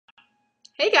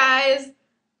Hey guys,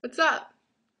 what's up?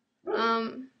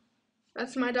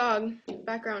 That's my dog,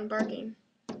 background barking.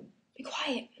 Be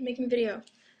quiet, I'm making a video.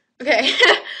 Okay,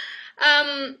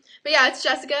 but yeah, it's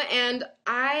Jessica, and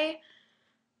I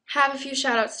have a few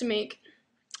shout outs to make.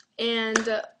 And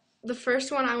the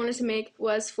first one I wanted to make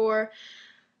was for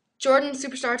Jordan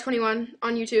Superstar 21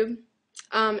 on YouTube,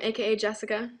 aka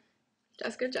Jessica.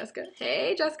 Jessica.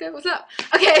 Hey Jessica, what's up?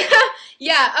 Okay,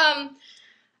 yeah,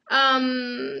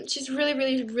 she's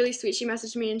really sweet. She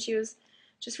messaged me and she was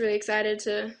just really excited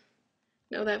to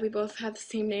know that we both have the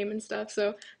same name and stuff.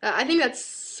 So I think that's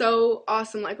so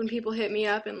awesome. Like when people hit me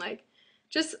up and like,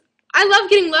 just I love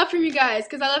getting love from you guys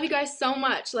because I love you guys so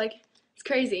much. Like it's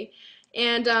crazy.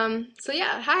 And so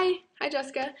yeah, hi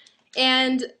Jessica.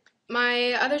 And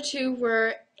my other two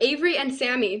were Avery and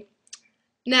Sammy.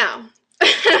 Now,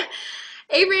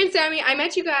 Avery and Sammy, I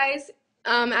met you guys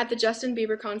at the Justin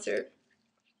Bieber concert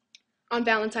on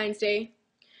Valentine's Day,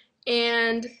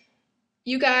 and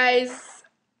you guys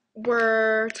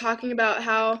were talking about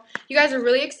how you guys are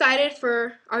really excited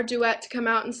for our duet to come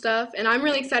out and stuff, and I'm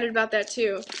really excited about that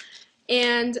too.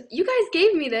 And you guys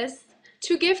gave me this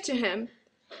to give to him,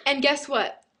 and guess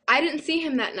what? I didn't see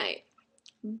him that night,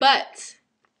 but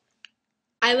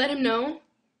I let him know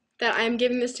that I'm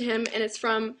giving this to him, and it's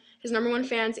from his #1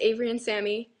 fans, Avery and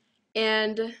Sammy,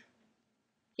 and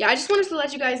yeah, I just wanted to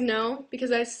let you guys know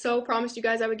because I so promised you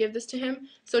guys I would give this to him.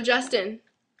 So Justin,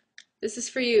 this is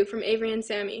for you from Avery and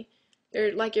Sammy.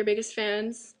 They're like your biggest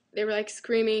fans. They were like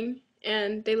screaming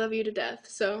and they love you to death.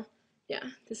 So yeah,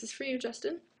 this is for you,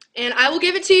 Justin. And I will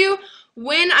give it to you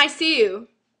when I see you.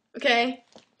 Okay?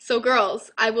 So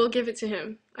girls, I will give it to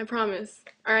him. I promise.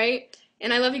 Alright?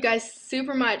 And I love you guys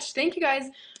super much. Thank you guys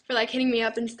for like hitting me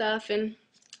up and stuff and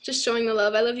just showing the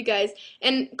love. I love you guys.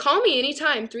 And call me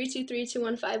anytime,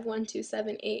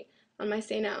 323-215-1278 on my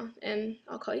Say Now. And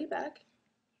I'll call you back.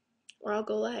 Or I'll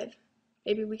go live.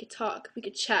 Maybe we could talk. We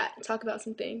could chat. Talk about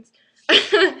some things.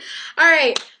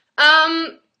 Alright.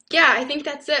 Yeah, I think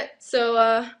that's it. So,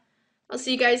 I'll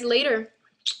see you guys later.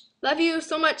 Love you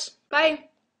so much. Bye.